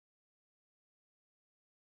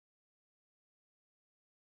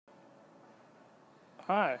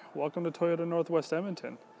Hi, welcome to Toyota Northwest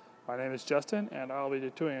Edmonton. My name is Justin and I'll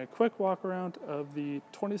be doing a quick walk around of the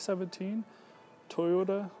 2017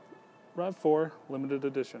 Toyota RAV4 Limited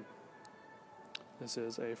Edition. This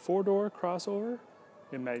is a 4-door crossover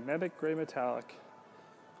in magnetic gray metallic.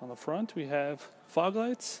 On the front we have fog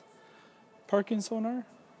lights, parking sonar,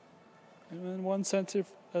 and then one sensor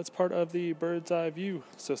that's part of the bird's eye view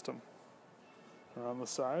system. Around the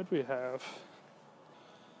side we've got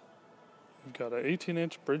an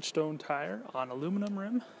 18-inch Bridgestone tire on aluminum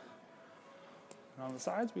rim. And on the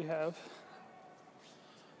sides we have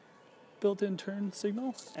built-in turn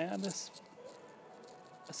signal and a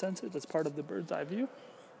sensor that's part of the bird's eye view,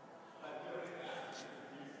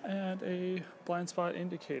 and a blind spot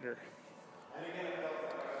indicator.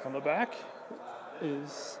 On the back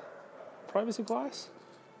is privacy glass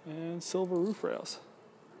and silver roof rails.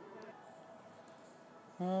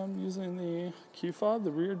 I'm using the key fob, the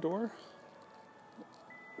rear door,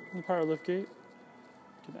 the power lift gate.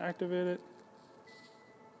 You can activate it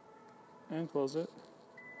and close it.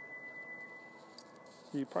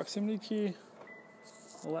 The proximity key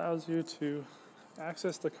allows you to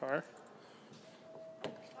access the car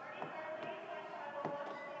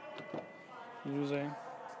using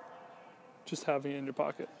just having it in your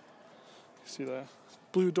pocket. You see the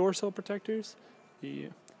blue door sill protectors, the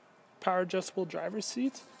power adjustable driver's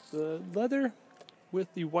seat, the leather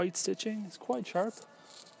with the white stitching is quite sharp,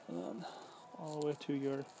 and then all the way to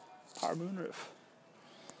your power moonroof.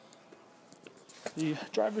 The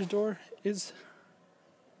driver's door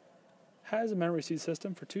has a memory seat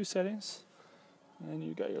system for 2 settings, and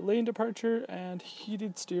you've got your lane departure and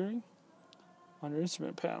heated steering on your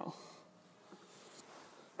instrument panel.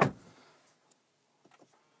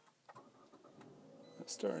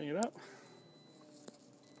 Starting it up.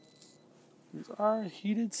 These are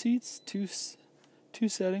heated seats, two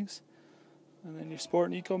settings, and then your sport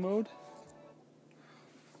and eco mode,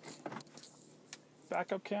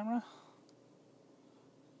 backup camera,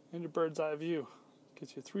 and your bird's eye view.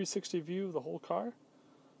 Gives you a 360 view of the whole car,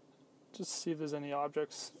 just to see if there's any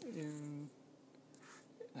objects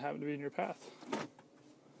happen to be in your path.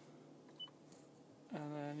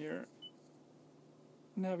 And then your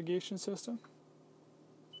navigation system,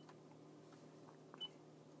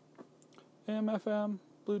 AM, FM,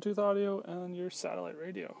 Bluetooth audio, and your satellite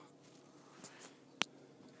radio.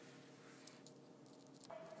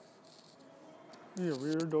 Your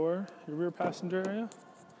rear door, your rear passenger area.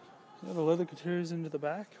 You have the leather interiors into the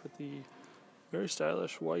back with the very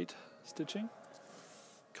stylish white stitching,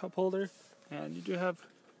 cup holder, and you do have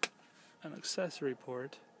an accessory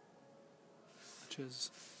port, which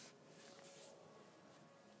is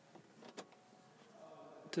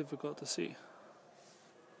difficult to see.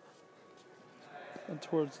 And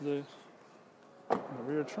towards the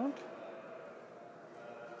rear trunk,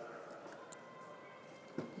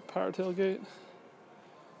 power tailgate,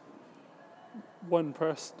 one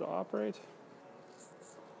press to operate,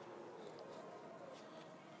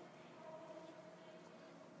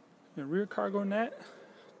 the rear cargo net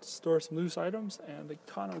to store some loose items, and the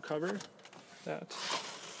tonneau cover that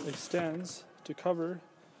extends to cover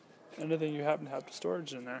anything you happen to have to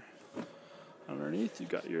storage in there. Underneath you've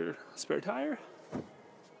got your spare tire,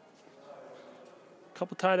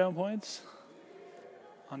 couple tie-down points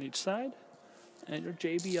on each side, and your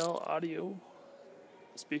JBL audio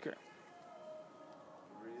speaker.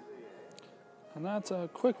 And that's a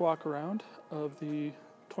quick walk around of the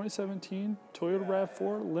 2017 Toyota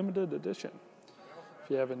RAV4 Limited Edition. If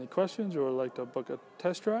you have any questions or would like to book a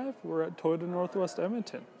test drive, we're at Toyota Northwest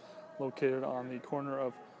Edmonton, located on the corner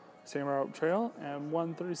of Saint Margaret Trail and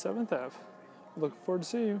 137th Ave. We look forward to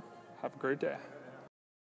seeing you. Have a great day.